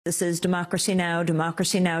This is Democracy Now!,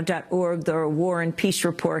 democracynow.org, the War and Peace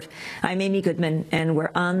Report. I'm Amy Goodman, and we're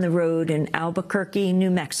on the road in Albuquerque, New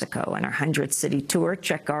Mexico on our 100th city tour.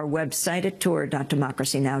 Check our website at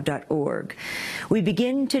tour.democracynow.org. We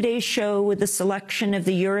begin today's show with the selection of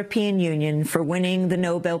the European Union for winning the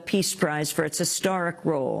Nobel Peace Prize for its historic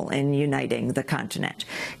role in uniting the continent.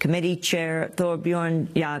 Committee Chair Thorbjoern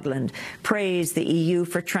Jagland praised the EU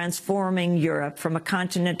for transforming Europe from a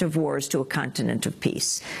continent of wars to a continent of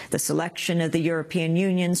peace. The selection of the European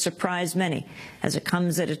Union surprised many, as it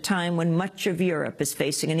comes at a time when much of Europe is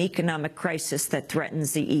facing an economic crisis that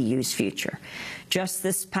threatens the EU's future. Just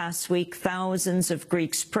this past week, thousands of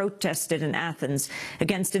Greeks protested in Athens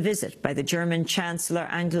against a visit by the German Chancellor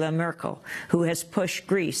Angela Merkel, who has pushed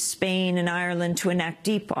Greece, Spain, and Ireland to enact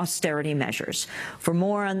deep austerity measures. For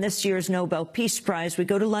more on this year's Nobel Peace Prize, we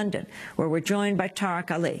go to London, where we're joined by Tariq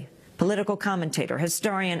Ali, political commentator,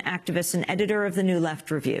 historian, activist, and editor of the New Left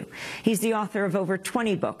Review. He's the author of over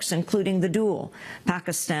 20 books, including The Duel,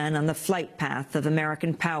 Pakistan on the Flight Path of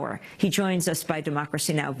American Power. He joins us by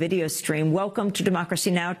Democracy Now! Video stream. Welcome to Democracy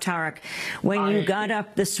Now!, Tariq. When you got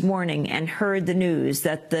up this morning and heard the news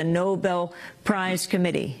that the Nobel Prize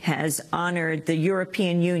Committee has honored the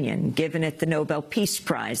European Union, given it the Nobel Peace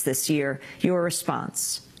Prize this year, your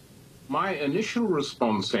response? My initial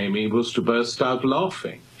response, Amy, was to burst out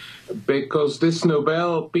laughing, because this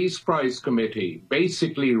Nobel Peace Prize Committee,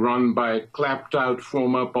 basically run by clapped-out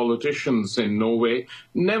former politicians in Norway,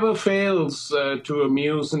 never fails to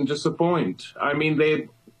amuse and disappoint. I mean, they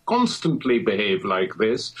constantly behave like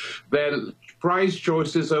this. Their prize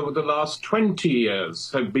choices over the last 20 years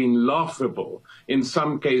have been laughable, in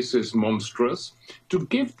some cases monstrous. To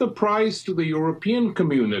give the prize to the European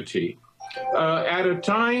community at a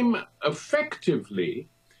time, effectively,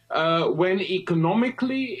 when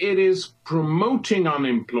economically it is promoting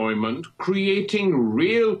unemployment, creating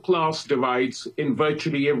real class divides in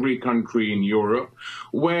virtually every country in Europe,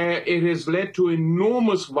 where it has led to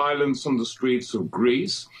enormous violence on the streets of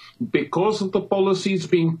Greece because of the policies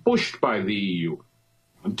being pushed by the EU.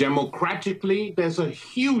 Democratically, there's a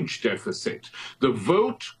huge deficit. The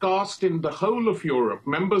vote cast in the whole of Europe,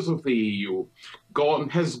 members of the EU,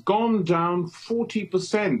 has gone down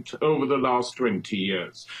 40% over the last 20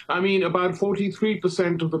 years. I mean, about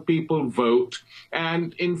 43% of the people vote,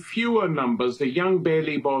 and in fewer numbers, the young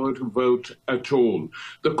barely bother to vote at all.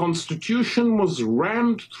 The constitution was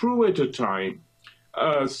rammed through at a time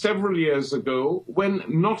several years ago when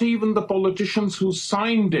not even the politicians who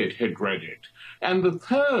signed it had read it. And the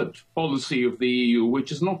third policy of the EU,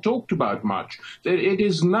 which is not talked about much, that it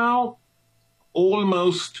is now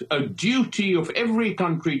almost a duty of every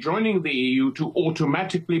country joining the EU to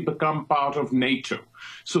automatically become part of NATO.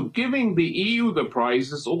 So giving the EU the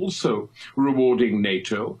prize is also rewarding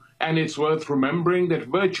NATO. And it's worth remembering that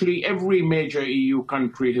virtually every major EU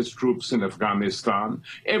country has troops in Afghanistan.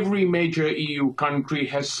 Every major EU country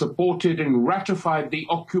has supported and ratified the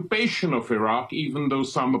occupation of Iraq, even though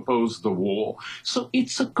some oppose the war. So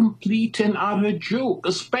it's a complete and utter joke,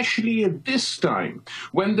 especially at this time,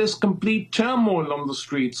 when there's complete turmoil on the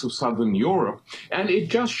streets of southern Europe. And it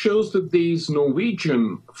just shows that these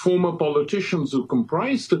Norwegian former politicians who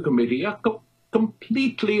comprise the committee are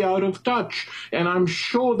completely out of touch. And I'm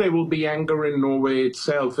sure there will be anger in Norway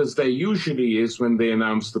itself, as there usually is when they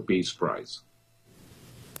announce the Peace Prize.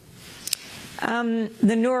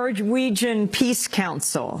 The Norwegian Peace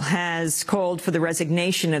Council has called for the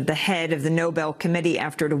resignation of the head of the Nobel Committee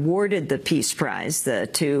after it awarded the Peace Prize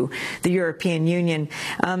to the European Union.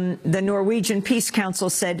 The Norwegian Peace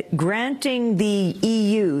Council said granting the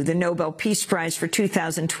EU the Nobel Peace Prize for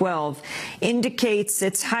 2012 indicates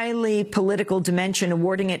its highly political dimension.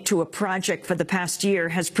 Awarding it to a project for the past year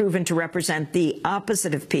has proven to represent the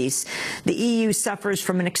opposite of peace. The EU suffers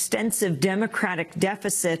from an extensive democratic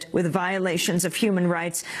deficit with violations of human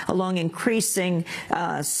rights along increasing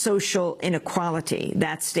social inequality.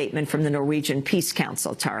 That statement from the Norwegian Peace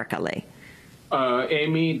Council, Tariq Ali.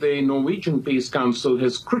 Amy, the Norwegian Peace Council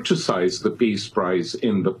has criticized the Peace Prize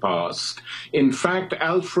in the past. In fact,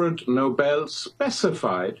 Alfred Nobel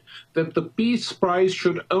specified that the Peace Prize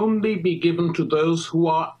should only be given to those who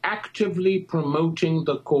are actively promoting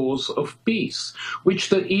the cause of peace, which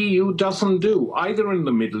the EU doesn't do, either in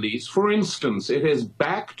the Middle East. For instance, it has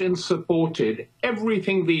backed and supported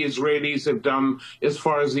everything the Israelis have done as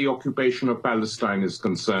far as the occupation of Palestine is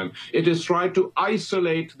concerned. It has tried to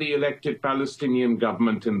isolate the elected Palestinian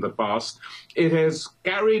government in the past. It has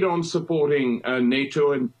carried on supporting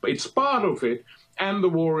NATO, and it's part of it, and the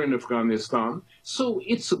war in Afghanistan. So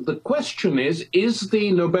the question is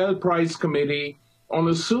the Nobel Prize Committee on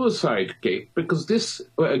a suicide kick, because this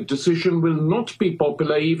decision will not be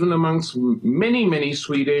popular even amongst many, many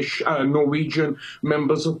Swedish, Norwegian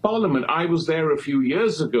members of parliament. I was there a few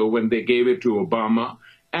years ago when they gave it to Obama,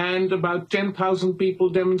 and about 10,000 people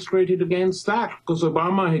demonstrated against that, because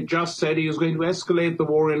Obama had just said he was going to escalate the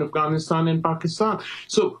war in Afghanistan and Pakistan.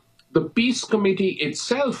 So the Peace Committee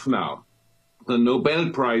itself now, the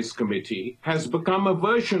Nobel Prize Committee, has become a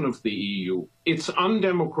version of the EU. It's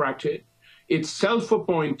undemocratic. It's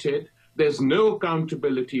self-appointed, there's no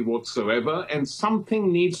accountability whatsoever, and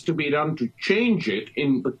something needs to be done to change it.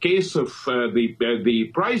 In the case of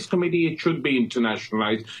the Prize Committee, it should be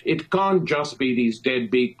internationalized. It can't just be these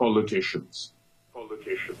deadbeat politicians.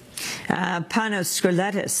 Panos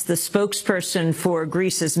Skurletis, the spokesperson for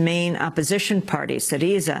Greece's main opposition party,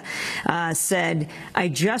 Syriza, said, "I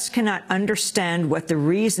just cannot understand what the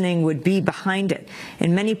reasoning would be behind it.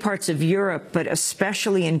 In many parts of Europe, but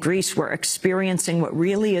especially in Greece, we're experiencing what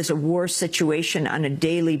really is a war situation on a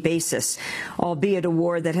daily basis, albeit a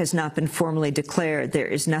war that has not been formally declared. There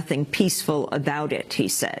is nothing peaceful about it," he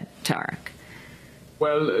said. Tariq.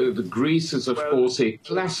 Well, Greece is, of course, a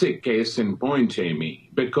classic case in point, Amy,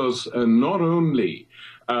 because not only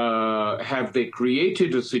have they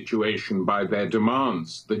created a situation by their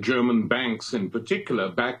demands, the German banks in particular,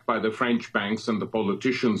 backed by the French banks and the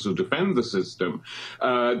politicians who defend the system,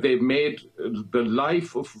 they've made the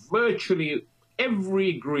life of virtually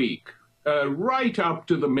every Greek, right up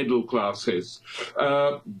to the middle classes,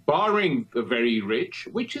 barring the very rich,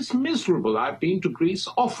 which is miserable. I've been to Greece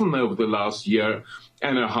often over the last year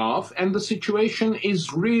and a half, and the situation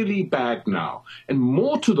is really bad now. And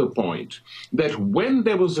more to the point, that when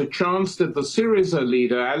there was a chance that the Syriza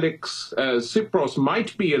leader, Alex Tsipras,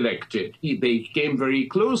 might be elected, they came very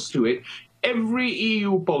close to it, every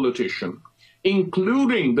EU politician,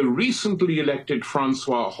 including the recently elected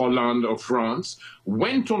Francois Hollande of France,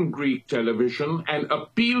 went on Greek television and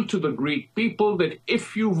appealed to the Greek people that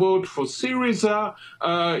if you vote for Syriza,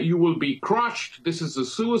 you will be crushed. This is a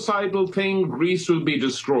suicidal thing. Greece will be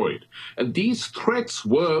destroyed. And these threats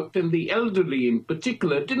worked, and the elderly in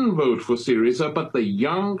particular didn't vote for Syriza, but the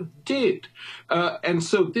young did. And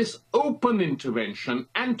so this open intervention,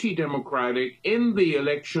 anti-democratic, in the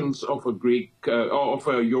elections of a Greek, of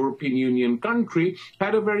a European Union country,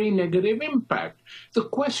 had a very negative impact. The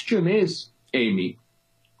question is, Amy,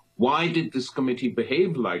 why did this committee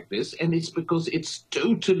behave like this? And it's because it's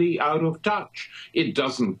totally out of touch. It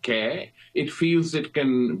doesn't care. It feels it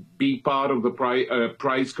can be part of the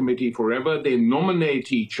prize committee forever. They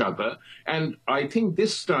nominate each other. And I think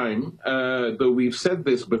this time, though we've said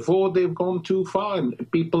this before, they've gone too far,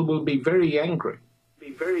 and people will be very angry.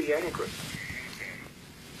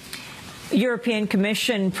 European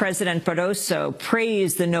Commission President Barroso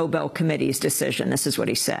praised the Nobel Committee's decision. This is what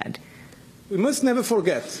he said. We must never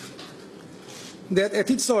forget that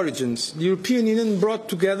at its origins, the European Union brought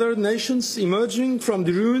together nations emerging from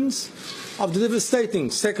the ruins of the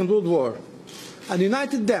devastating Second World War and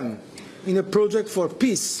united them in a project for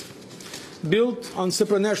peace built on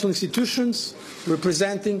supranational institutions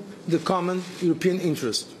representing the common European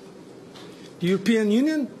interest. The European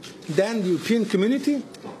Union, then the European Community,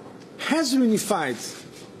 has reunified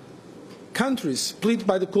countries split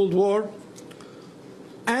by the Cold War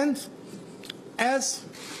and has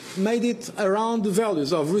made it around the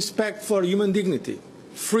values of respect for human dignity,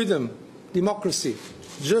 freedom, democracy,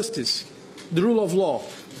 justice, the rule of law,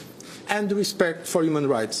 and respect for human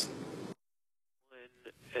rights.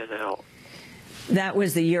 That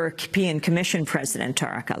was the European Commission President,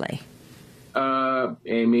 Tariq Ali.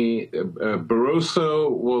 Amy,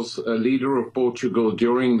 Barroso was a leader of Portugal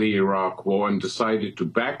during the Iraq War and decided to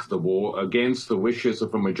back the war against the wishes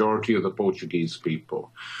of a majority of the Portuguese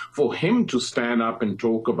people. For him to stand up and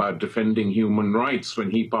talk about defending human rights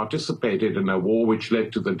when he participated in a war which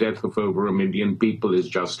led to the death of over 1 million people is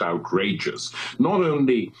just outrageous. Not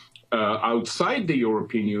only outside the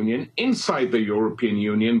European Union, inside the European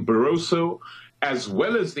Union, Barroso, as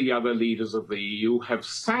well as the other leaders of the EU, have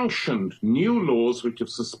sanctioned new laws which have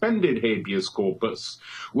suspended habeas corpus,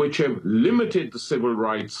 which have limited the civil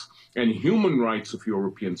rights and human rights of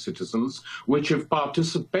European citizens, which have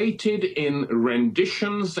participated in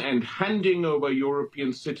renditions and handing over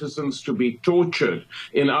European citizens to be tortured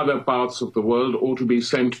in other parts of the world or to be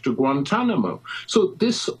sent to Guantanamo. So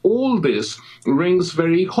all this rings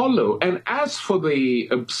very hollow. And as for the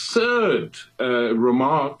absurd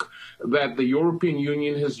remark that the European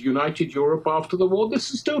Union has united Europe after the war, this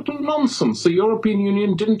is total nonsense. The European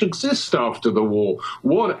Union didn't exist after the war.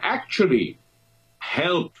 What actually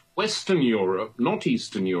helped, Western Europe, not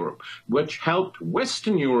Eastern Europe, which helped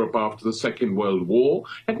Western Europe after the Second World War,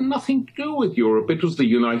 had nothing to do with Europe. It was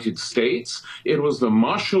the United States. It was the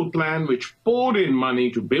Marshall Plan, which poured in money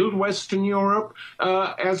to build Western Europe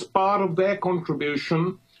as part of their contribution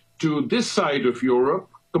to this side of Europe,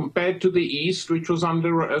 compared to the East, which was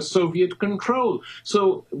under Soviet control. So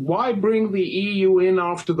why bring the EU in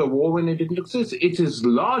after the war when it didn't exist? It has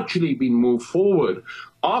largely been moved forward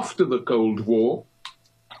after the Cold War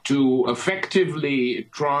to effectively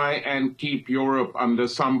try and keep Europe under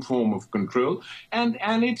some form of control, and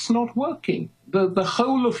it's not working. The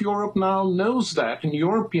whole of Europe now knows that, and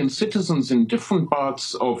European citizens in different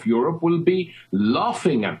parts of Europe will be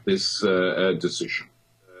laughing at this decision.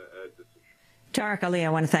 Tariq Ali, I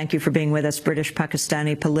want to thank you for being with us.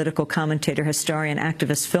 British-Pakistani political commentator, historian,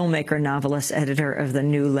 activist, filmmaker, novelist, editor of the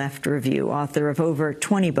New Left Review, author of over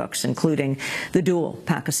 20 books, including The Duel,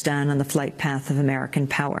 Pakistan on the Flight Path of American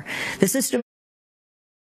Power. This is